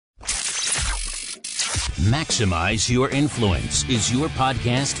Maximize Your Influence is your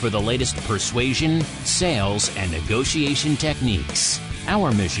podcast for the latest persuasion, sales, and negotiation techniques.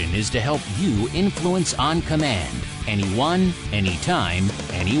 Our mission is to help you influence on command, anyone, anytime,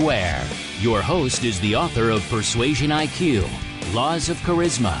 anywhere. Your host is the author of Persuasion IQ, Laws of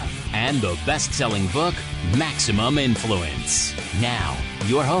Charisma, and the best-selling book, Maximum Influence. Now,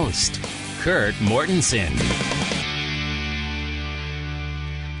 your host, Kurt Mortensen.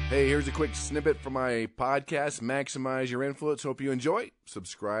 Hey, here's a quick snippet from my podcast, Maximize Your Influence. Hope you enjoy.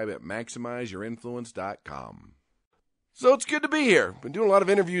 Subscribe at MaximizeYourInfluence.com. So it's good to be here. Been doing a lot of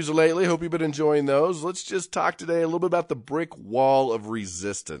interviews lately. Hope you've been enjoying those. Let's just talk today a little bit about the brick wall of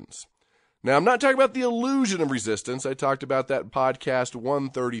resistance. Now, I'm not talking about the illusion of resistance. I talked about that in podcast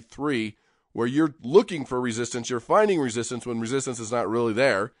 133, where you're looking for resistance. You're finding resistance when resistance is not really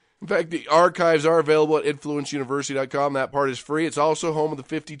there. In fact, the archives are available at InfluenceUniversity.com. That part is free. It's also home of the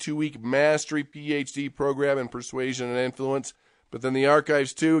 52-week Mastery PhD program in Persuasion and Influence. But then the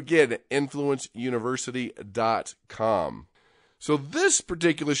archives, too, again, at InfluenceUniversity.com. So this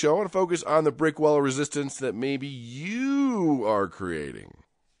particular show, I want to focus on the brick wall of resistance that maybe you are creating.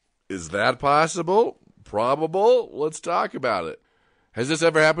 Is that possible? Probable? Let's talk about it. Has this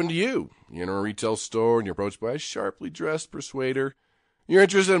ever happened to you? You're in a retail store and you're approached by a sharply dressed persuader. You're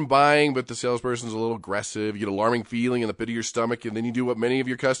interested in buying, but the salesperson's a little aggressive. You get an alarming feeling in the pit of your stomach, and then you do what many of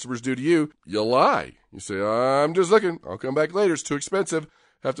your customers do to you. You lie. You say, I'm just looking. I'll come back later. It's too expensive.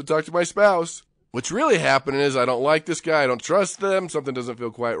 Have to talk to my spouse. What's really happening is I don't like this guy. I don't trust them. Something doesn't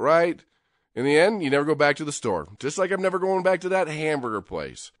feel quite right. In the end, you never go back to the store. Just like I'm never going back to that hamburger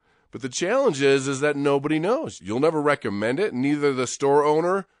place. But the challenge is that nobody knows. You'll never recommend it. Neither the store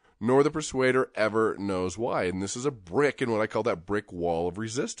owner nor the persuader ever knows why. And this is a brick in what I call that brick wall of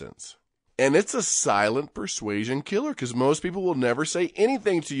resistance. And it's a silent persuasion killer because most people will never say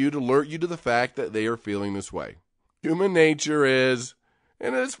anything to you to alert you to the fact that they are feeling this way. Human nature is,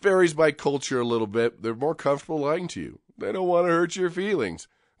 and it varies by culture a little bit, they're more comfortable lying to you. They don't want to hurt your feelings.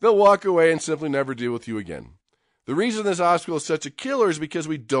 They'll walk away and simply never deal with you again. The reason this obstacle is such a killer is because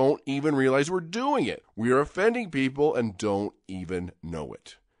we don't even realize we're doing it. We are offending people and don't even know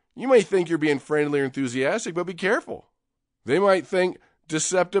it. You may think you're being friendly or enthusiastic, but be careful. They might think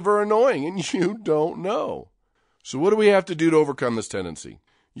deceptive or annoying, and you don't know. So what do we have to do to overcome this tendency?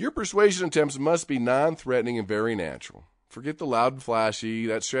 Your persuasion attempts must be non-threatening and very natural. Forget the loud and flashy.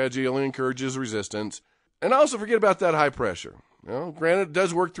 That strategy only encourages resistance. And also forget about that high pressure. Granted, it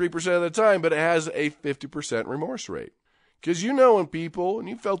does work 3% of the time, but it has a 50% remorse rate. Because you know when people, and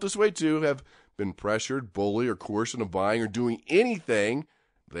you felt this way too, have been pressured, bullied, or coerced into buying or doing anything,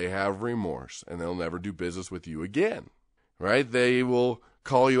 they have remorse, and they'll never do business with you again, right? They will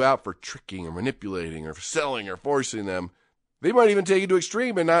call you out for tricking or manipulating or for selling or forcing them. They might even take it to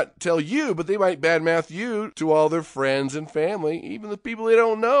extreme and not tell you, but they might badmouth you to all their friends and family, even the people they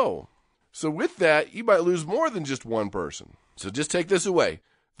don't know. So with that, you might lose more than just one person. So just take this away.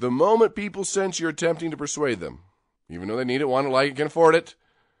 The moment people sense you're attempting to persuade them, even though they need it, want it, like it, can afford it,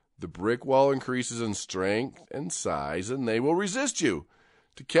 the brick wall increases in strength and size, and they will resist you.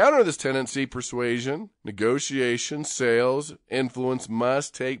 To counter this tendency, persuasion, negotiation, sales, influence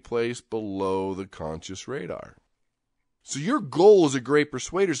must take place below the conscious radar. So your goal as a great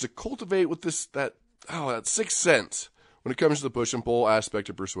persuader is to cultivate with that sixth sense when it comes to the push and pull aspect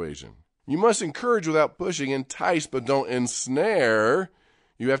of persuasion. You must encourage without pushing, entice but don't ensnare.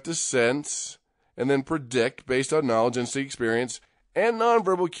 You have to sense and then predict based on knowledge, instinct, experience, and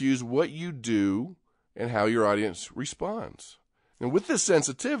nonverbal cues what you do and how your audience responds. And with this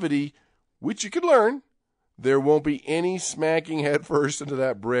sensitivity, which you can learn, there won't be any smacking headfirst into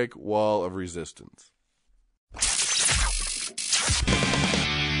that brick wall of resistance.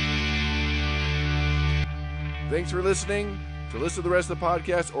 Thanks for listening. To listen to the rest of the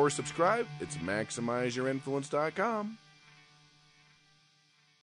podcast or subscribe, it's MaximizeYourInfluence.com.